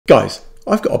Guys,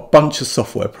 I've got a bunch of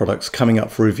software products coming up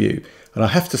for review, and I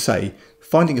have to say,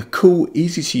 finding a cool,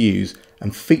 easy to use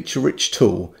and feature-rich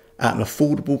tool at an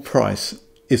affordable price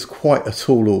is quite a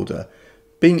tall order.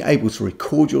 Being able to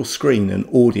record your screen and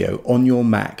audio on your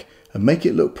Mac and make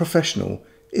it look professional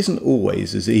isn't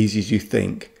always as easy as you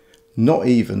think, not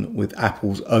even with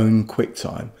Apple's own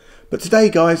QuickTime. But today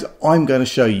guys, I'm going to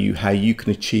show you how you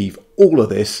can achieve all of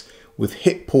this with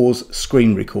HitPaws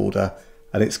screen recorder,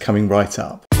 and it's coming right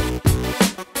up.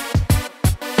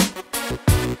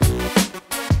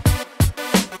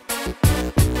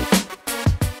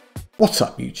 What's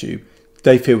up YouTube?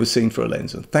 Dave here with Seen Through a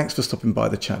Lens, and thanks for stopping by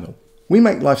the channel. We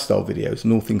make lifestyle videos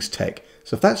and all things tech,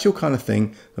 so if that's your kind of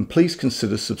thing, then please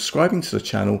consider subscribing to the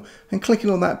channel and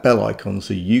clicking on that bell icon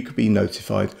so you can be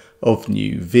notified of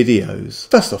new videos.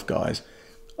 First off guys,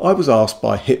 I was asked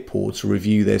by HitPaws to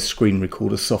review their screen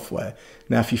recorder software.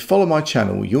 Now if you follow my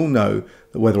channel, you'll know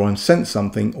that whether I'm sent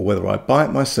something or whether I buy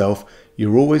it myself,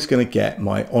 you're always going to get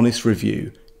my honest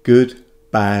review, good,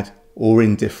 bad or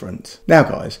indifferent. Now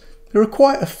guys, there are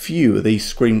quite a few of these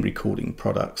screen recording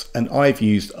products and I've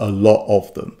used a lot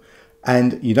of them.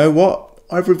 And you know what?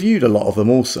 I've reviewed a lot of them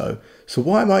also. So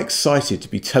why am I excited to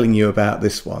be telling you about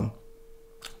this one?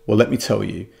 Well, let me tell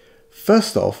you.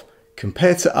 First off,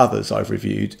 compared to others I've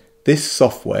reviewed, this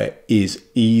software is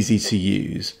easy to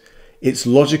use. It's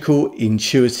logical,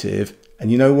 intuitive, and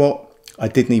you know what? I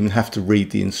didn't even have to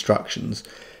read the instructions.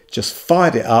 Just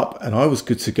fired it up and I was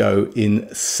good to go in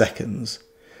seconds.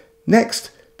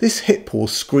 Next, this HitPaws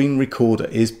screen recorder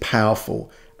is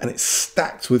powerful and it's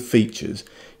stacked with features.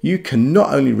 You can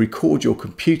not only record your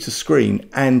computer screen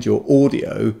and your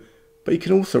audio, but you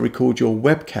can also record your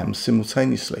webcam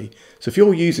simultaneously. So if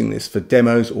you're using this for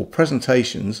demos or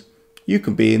presentations, you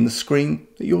can be in the screen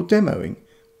that you're demoing,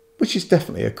 which is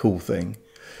definitely a cool thing.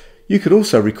 You can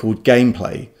also record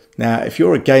gameplay. Now, if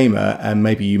you're a gamer and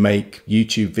maybe you make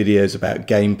YouTube videos about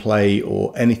gameplay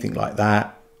or anything like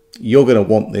that, you're going to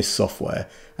want this software.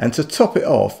 And to top it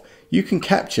off, you can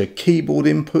capture keyboard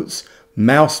inputs,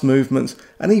 mouse movements,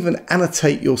 and even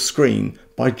annotate your screen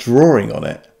by drawing on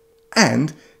it.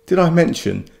 And did I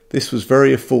mention this was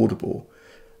very affordable?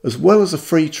 As well as a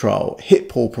free trial,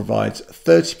 HitPaws provides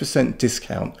 30%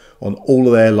 discount on all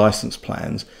of their license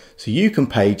plans. So you can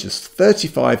pay just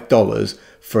 $35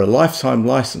 for a lifetime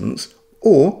license,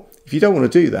 or if you don't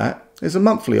want to do that, there's a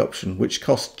monthly option which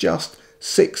costs just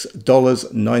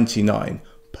 $6.99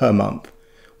 per month,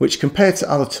 which compared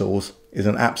to other tools is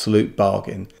an absolute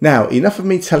bargain. Now, enough of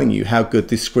me telling you how good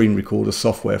this screen recorder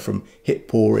software from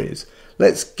HitPaws is.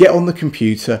 Let's get on the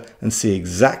computer and see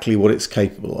exactly what it's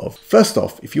capable of. First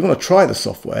off, if you want to try the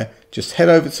software, just head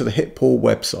over to the HitPaws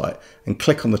website and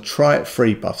click on the Try It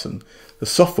Free button. The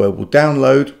software will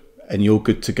download and you're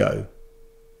good to go.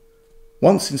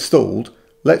 Once installed,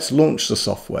 let's launch the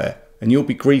software and you'll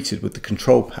be greeted with the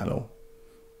control panel.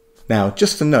 Now,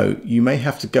 just a note, you may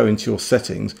have to go into your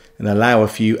settings and allow a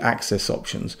few access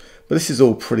options, but this is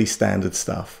all pretty standard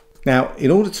stuff. Now, in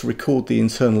order to record the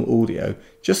internal audio,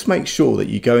 just make sure that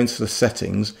you go into the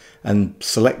settings and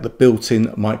select the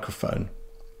built-in microphone.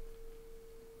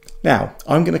 Now,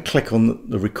 I'm going to click on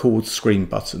the record screen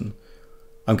button.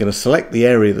 I'm going to select the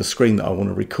area of the screen that I want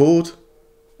to record,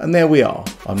 and there we are.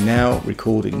 I'm now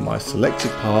recording my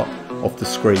selected part of the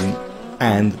screen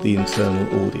and the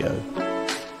internal audio.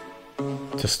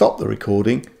 To stop the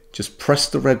recording, just press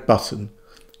the red button.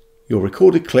 Your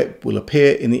recorded clip will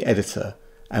appear in the editor,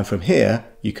 and from here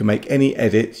you can make any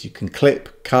edits. You can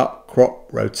clip, cut,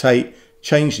 crop, rotate,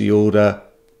 change the order,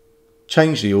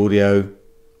 change the audio.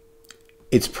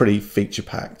 It's pretty feature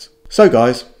packed. So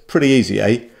guys, pretty easy,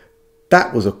 eh?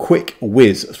 That was a quick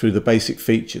whiz through the basic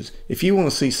features. If you want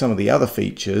to see some of the other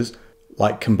features,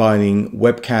 like combining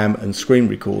webcam and screen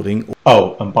recording.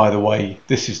 Oh, and by the way,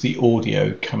 this is the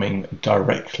audio coming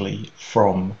directly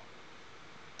from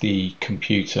the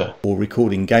computer, or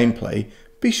recording gameplay,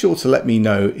 be sure to let me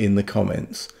know in the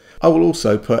comments. I will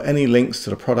also put any links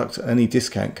to the product and any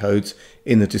discount codes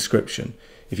in the description.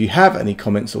 If you have any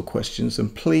comments or questions, then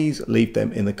please leave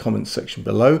them in the comments section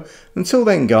below. Until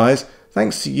then guys,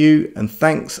 thanks to you and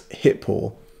thanks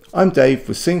HitPaws. I'm Dave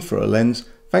with Seen Through a Lens.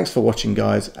 Thanks for watching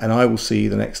guys, and I will see you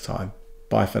the next time.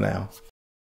 Bye for now.